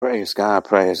Praise God,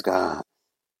 praise God.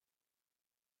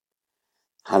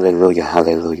 Hallelujah,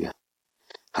 hallelujah,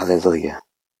 hallelujah.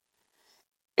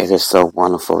 It is so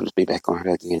wonderful to be back on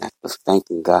here again. I was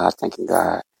thanking God.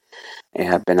 It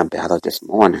had been a battle this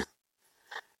morning.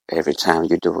 Every time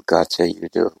you do what God tell you to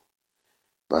do.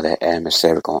 But that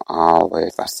adversary gonna always,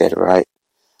 if I said it right,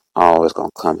 always gonna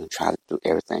come and try to do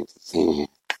everything he can.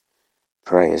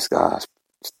 Praise God.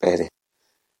 Steady.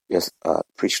 Just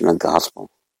preaching the gospel.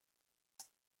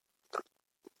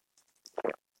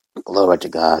 Glory to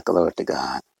God, glory to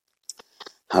God.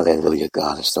 Hallelujah.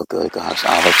 God is so good. God is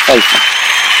always faithful.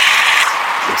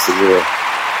 Yes, he is.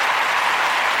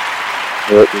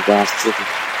 Lord, you guys, children,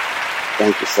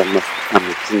 thank you so much for coming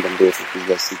to Kingdom Business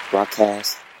BSC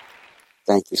broadcast.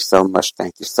 Thank you so much.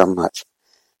 Thank you so much.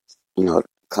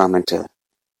 Coming to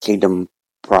Kingdom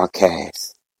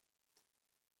broadcast,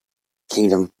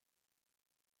 Kingdom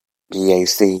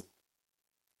BAC,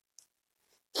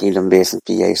 Kingdom Business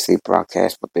BAC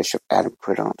broadcast for Bishop Adam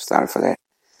Critter. I'm sorry for that.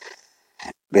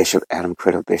 Bishop Adam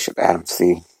Critter, Bishop Adam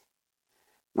C.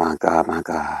 My God, my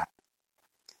God.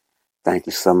 Thank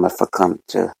you so much for coming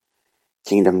to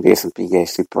Kingdom Business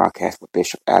BAC broadcast with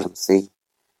Bishop Adam C.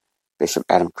 Bishop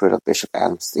Adam Critter, Bishop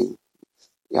Adam C.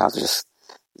 Y'all just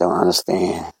don't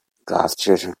understand God's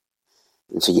children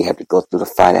until you have to go through the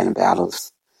fight and the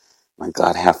battles when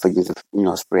God have for you to,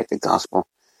 spread the gospel.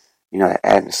 The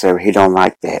adversary, he don't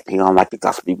like that. He don't like the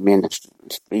gospel to be ministered and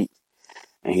speak.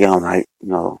 And he don't like,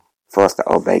 for us to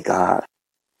obey God.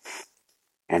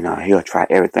 And he'll try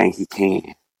everything he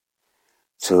can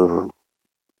to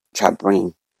try to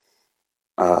bring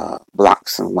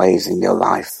blocks and ways in your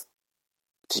life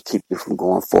to keep you from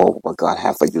going forward what God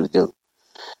have for you to do.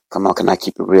 Come on, can I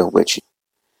keep it real with you?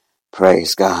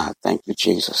 Praise God. Thank you,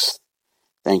 Jesus.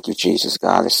 Thank you, Jesus.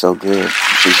 God is so good.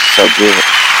 Jesus is so good.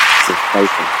 So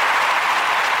faithful.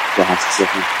 God's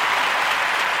children.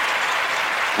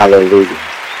 Hallelujah.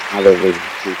 Hallelujah.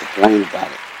 Can't complain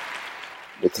about it.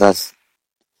 Because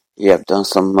you have done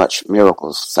so much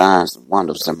miracles, signs, and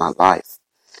wonders in my life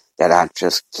that I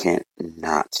just can't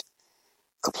not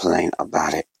complain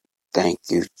about it. Thank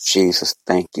you, Jesus.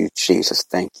 Thank you, Jesus.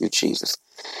 Thank you, Jesus.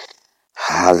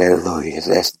 Hallelujah.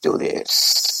 Let's do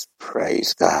this.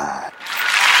 Praise God.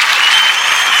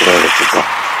 Glory to God.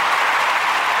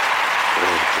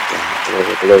 Glory to God.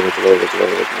 Glory, glory, glory,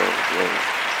 glory, glory, glory.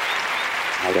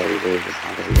 Hallelujah.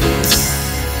 Hallelujah.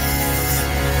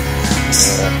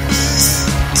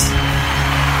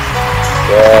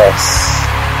 Yes.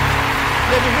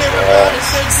 Let me hear everybody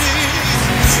say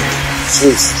Jesus.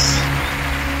 Jesus.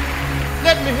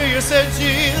 Let me hear you say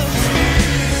Jesus.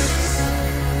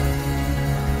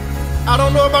 I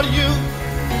don't know about you,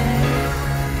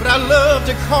 but I love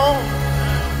to call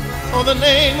on the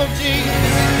name of Jesus,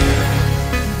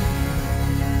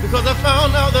 because I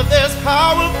found out that there's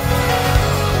power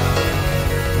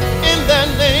in that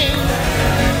name.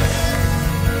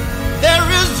 There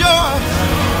is joy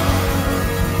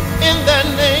in that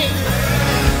name.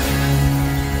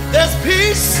 There's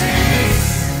peace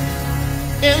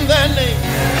in that name.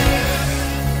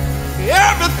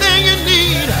 Everything you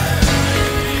need,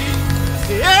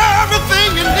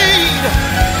 everything you need,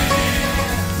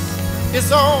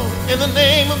 it's all in the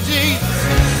name of Jesus.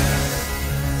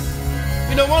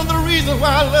 One of the reasons why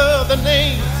I love the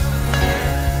name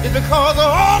is because of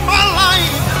all my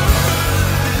life,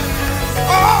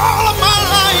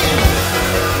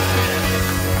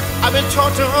 I've been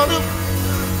taught to honor,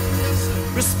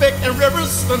 respect, and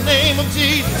reverence the name of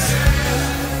Jesus.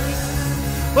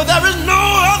 But there is no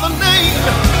other name.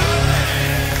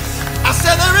 I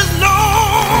said there is no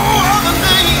other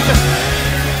name.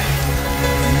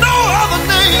 No other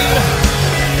name.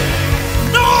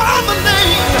 No other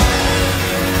name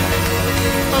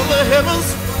of the heavens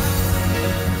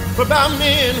whereby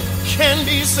men can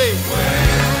be saved.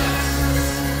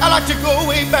 I like to go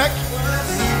way back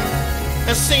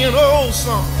and sing an old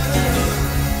song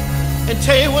and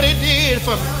tell you what he did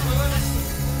for me.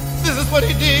 This is what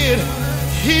he did.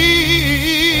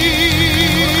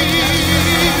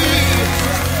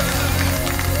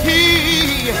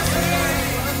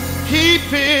 He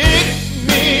picked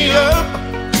me up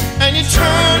and he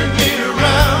turned me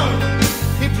around.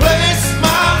 He placed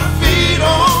my feet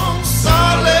on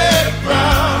solid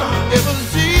ground. It was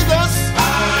Jesus. I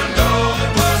know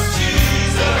it was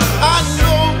Jesus. I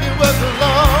know it was the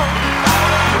Lord. I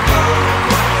know it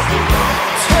was the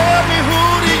Lord. Tell me, who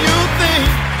do you think?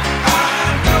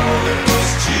 I know it was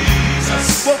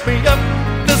Jesus. Woke me up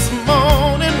this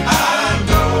morning. I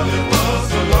know it was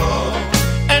the Lord.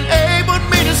 And able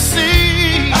me to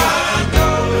see. I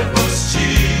know it was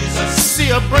Jesus. See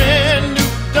a brand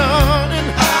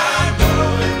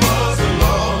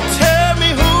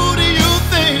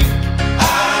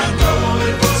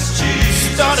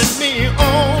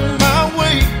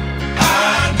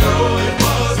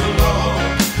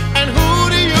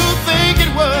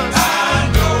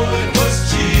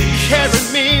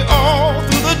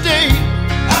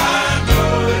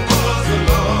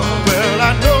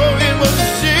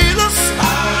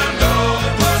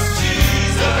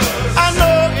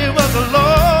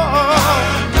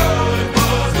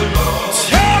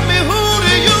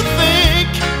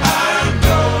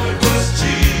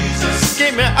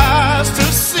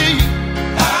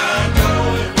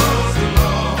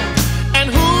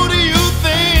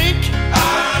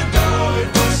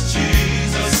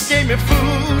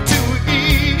to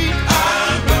eat.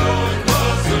 I know it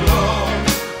was the Lord.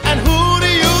 And who do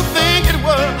you think it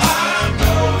was? I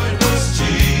know it was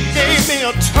Jesus. Gave me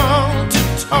a tongue to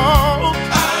talk.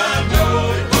 I know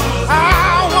it was the Lord.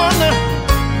 I wonder,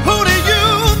 who do you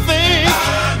think?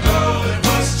 I know it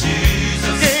was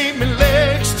Jesus. Gave me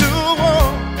legs to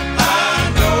walk.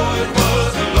 I know it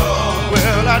was the Lord.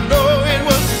 Well, I know it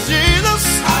was Jesus.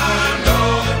 I know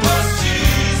it was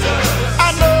Jesus. I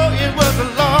know it was the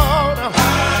Lord.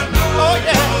 I know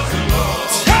it was the Lord.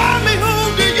 Tell me, who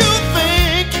do you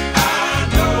think? I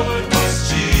know it was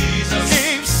Jesus.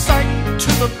 Gave sight to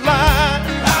the blind.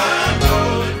 I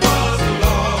know it was the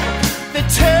Lord. They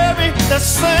tell me the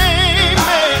same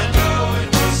man. I know it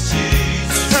was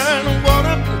Jesus. Turned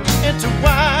water into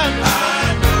wine.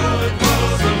 I know it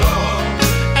was the Lord.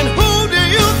 And who do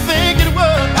you think it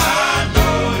was? I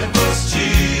know it was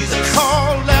Jesus.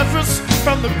 Called Lazarus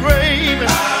from the grave.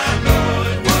 I know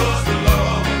it was the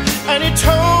Lord. And he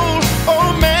told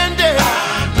old man dead, I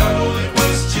know it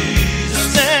was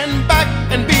Jesus. Stand back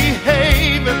and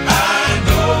behave. I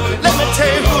know it. Let me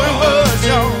tell you who it was,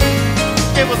 y'all.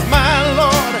 It was my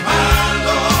Lord. My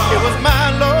Lord. It was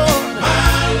my Lord. My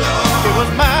Lord. It was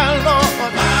my Lord. My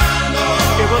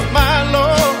Lord. It was my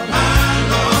Lord. My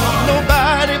Lord.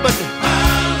 Nobody but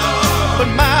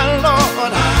my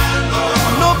Lord.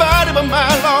 Nobody but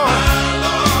my Lord.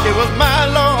 It was my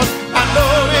Lord. I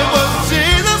know it was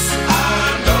Jesus.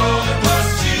 I know it was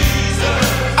Jesus.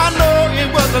 I know it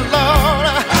was the Lord.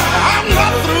 I'm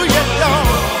not through yet, y'all.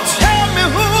 Tell me,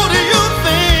 who do you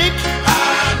think?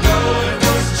 I know it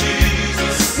was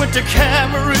Jesus. Went to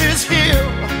Calvary's hill.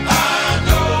 I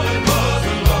know it was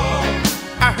the Lord.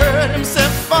 I heard him say,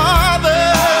 Father,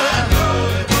 I know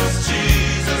it was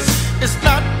Jesus. It's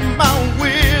not my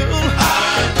will.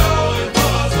 I know it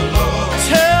was the Lord.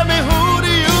 Tell me, who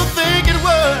do you think it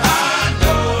was? I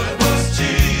know it was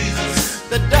Jesus.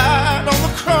 That died on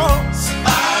the cross.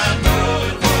 I know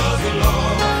it was the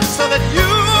Lord. So that you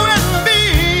and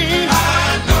me,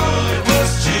 I know it was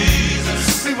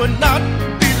Jesus. We would not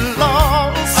be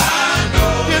lost. I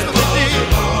know it was the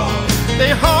Lord.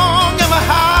 They hung him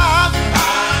high.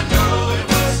 I know it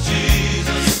was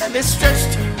Jesus. And they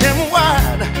stretched him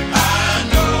wide. I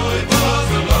know it was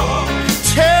the Lord.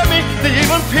 Tell me, they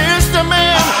even pierced a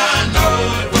man. I know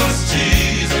it was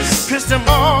Jesus. Pierced him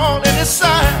all in his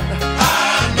side.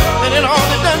 I know. And then all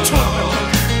they done to him,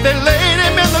 they laid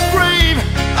him in the grave.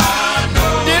 I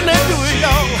know. Didn't they do it,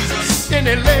 y'all? Then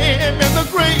they laid him in the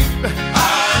grave.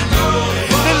 I know.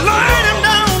 They laid him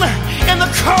down in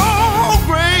the cold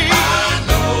grave. I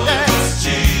know it was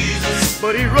Jesus.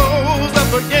 But he rose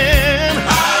up again.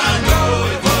 I know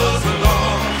it was the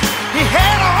Lord. He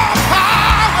had all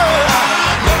power.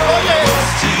 I know it was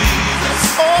Jesus.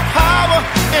 All power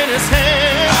in his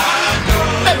hand. I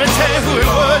know. Let me tell you who it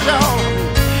was, y'all.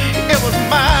 It was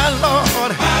my Lord.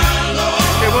 My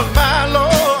Lord. It was my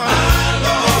Lord. My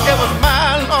Lord. It was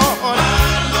my Lord. My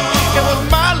Lord. It was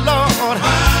my Lord. My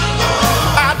Lord.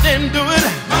 I didn't do it.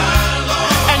 My Lord.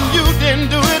 And you didn't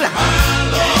do it. My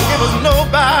Lord. It was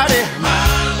nobody. My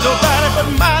Lord. Nobody but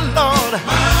my Lord.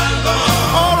 My Lord.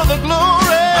 All of the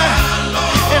glory. My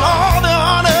Lord. And all the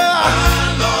honor.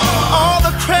 My Lord. All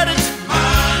the credit. My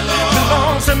Lord.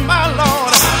 Belongs to my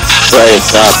Lord. Praise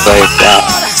God, praise God.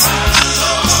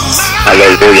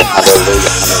 Hallelujah, hallelujah,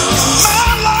 hallelujah.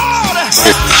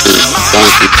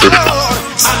 Thank you, Jesus.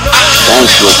 Thank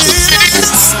you,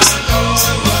 Jesus. Thank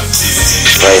you,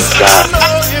 Jesus. Praise God.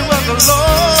 Glory, hallelujah.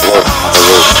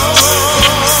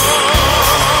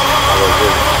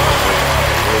 Hallelujah,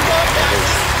 hallelujah,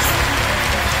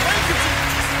 hallelujah.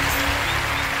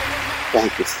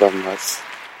 Thank you so much,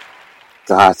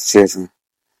 God's children,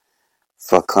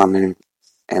 for coming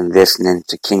and listening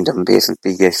to Kingdom Business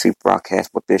BAC broadcast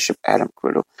with Bishop Adam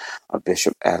Criddle or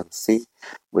Bishop Adam C.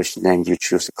 Which name you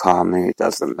choose to call me, it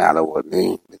doesn't matter with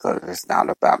me, because it's not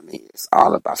about me. It's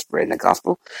all about spreading the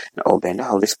gospel and obeying the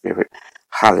Holy Spirit.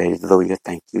 Hallelujah.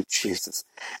 Thank you, Jesus.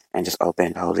 And just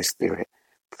obeying the Holy Spirit.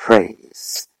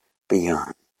 Praise be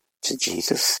unto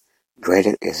Jesus.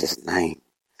 Greater is his name.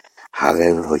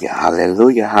 Hallelujah,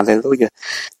 hallelujah, hallelujah.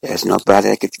 There's nobody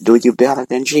that could do you better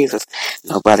than Jesus.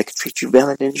 Nobody can treat you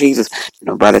better than Jesus.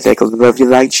 Nobody that can love you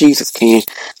like Jesus can.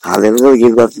 Hallelujah.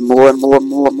 He loves you more and more and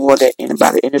more and more than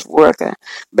anybody in this world can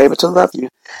be able to love you.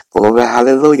 Glory,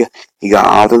 hallelujah. He got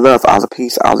all the love, all the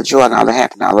peace, all the joy, and all the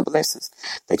happiness, all the blessings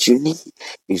that you need.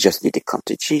 You just need to come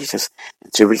to Jesus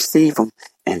and to receive him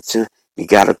and to you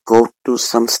gotta go through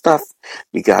some stuff.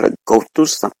 You gotta go through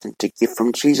something to get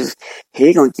from Jesus. He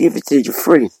ain't gonna give it to you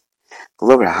free.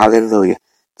 Glory, hallelujah.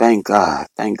 Thank God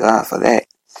for that.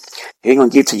 He ain't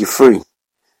gonna give it to you free.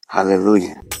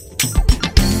 Hallelujah.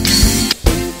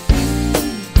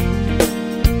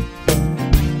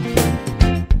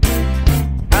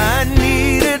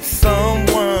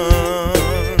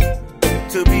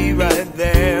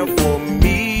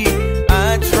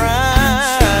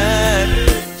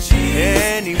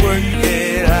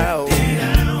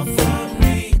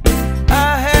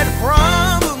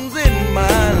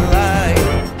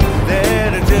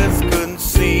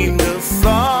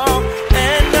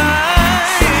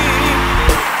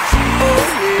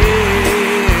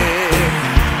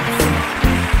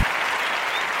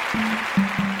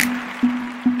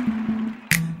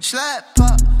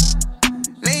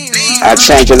 I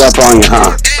change it up on you,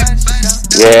 huh?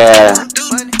 Yeah.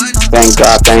 Thank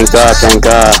God, thank God, thank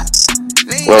God.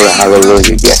 Glory,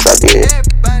 hallelujah. Yes, I did.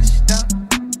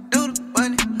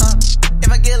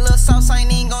 If I get a little sauce, I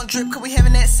ain't even gonna drip, cause we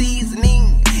having that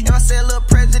seasoning. If I say a little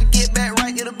prayer to get back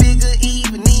right, it'll be a good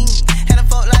evening. And I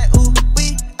folk like, ooh,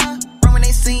 we are, from when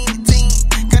they seen the team.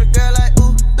 Got a girl like,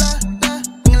 ooh, la, la,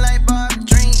 thinking like Barbie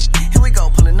Dream. Here we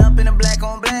go, pulling up in a black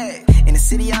on black. In the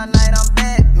city all night, I'm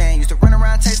bad, man. Used to run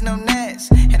around chasing them gnats.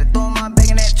 Had to throw my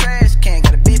bag in that trash can.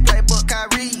 Got a big playbook I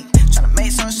read. Tryna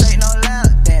make some shake, no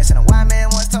loud dance. And a white man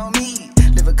once told me,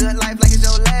 live a good life like it's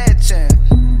your last chance.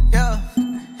 Yeah.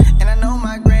 And I know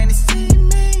my granny see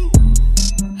me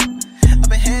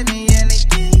up in heaven, yeah, they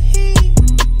eat.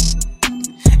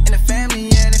 And the family,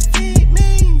 yeah, they feed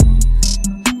me.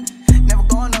 Never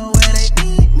going nowhere, they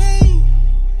need me.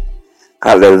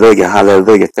 Hallelujah,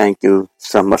 hallelujah. Thank you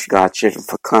so much, God, children,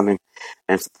 for coming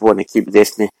and supporting and keep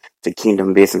listening to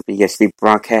Kingdom Business BSC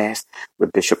broadcast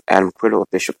with Bishop Adam Criddle or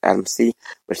Bishop Adam C.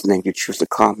 Which name you choose to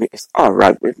call me, it's all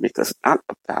right with me because it's not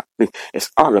about me.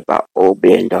 It's all about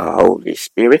obeying the Holy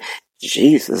Spirit.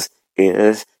 Jesus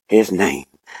is his name.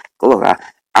 Glory.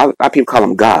 I people call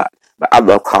him God, but I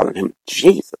love calling him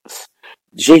Jesus.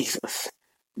 Jesus.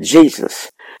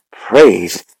 Jesus.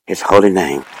 Praise his holy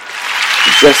name.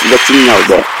 Just let you know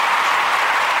that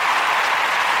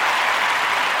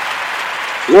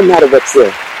no matter what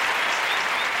you're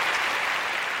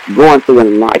going through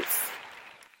in life,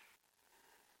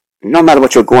 no matter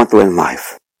what you're going through in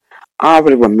life,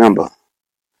 always remember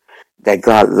that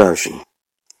God loves you.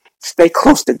 Stay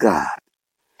close to God.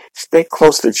 Stay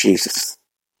close to Jesus.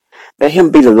 Let him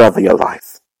be the love of your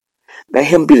life. Let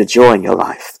him be the joy in your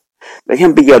life. Let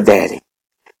him be your daddy,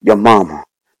 your mama,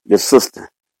 your sister,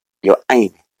 your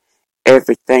auntie,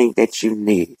 everything that you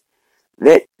need.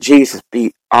 Let Jesus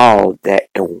be all that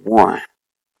in one.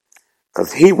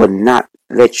 Because he will not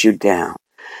let you down.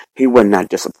 He will not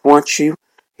disappoint you.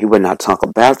 He will not talk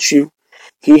about you.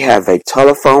 He have a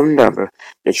telephone number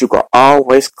that you can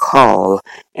always call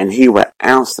and he will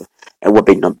answer. It will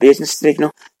be no business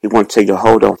signal. He won't tell you to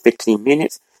hold on 15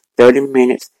 minutes, 30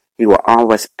 minutes. He will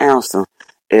always answer.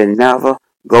 It never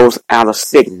goes out of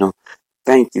signal.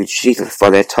 Thank you, Jesus,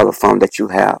 for that telephone that you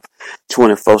have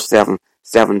 24/7,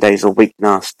 7 days a week,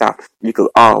 nonstop. You could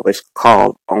always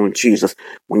call on Jesus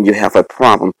when you have a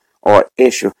problem or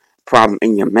issue, problem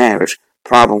in your marriage,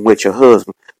 problem with your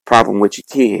husband, problem with your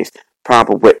kids,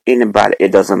 problem with anybody.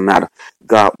 It doesn't matter.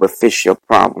 God will fix your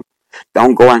problem.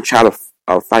 Don't go and try to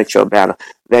fight your battle.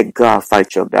 Let God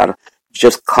fight your battle.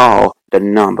 Just call the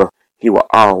number. He will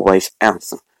always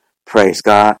answer. Praise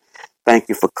God. Thank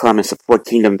you for coming. Support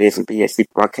Kingdom Business BSC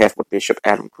broadcast with Bishop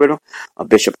Adam Criddle or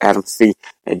Bishop Adam C.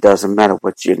 It doesn't matter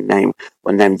what your name,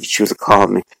 what name you choose to call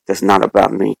me. That's not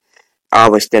about me. I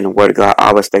always stand in the word of God. I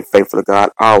always stay faithful to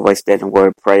God. I always stand in the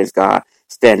word. Praise God.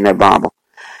 Stand in that Bible.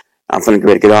 I'm finna get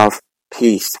ready to get off.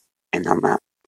 Peace. And I'm out.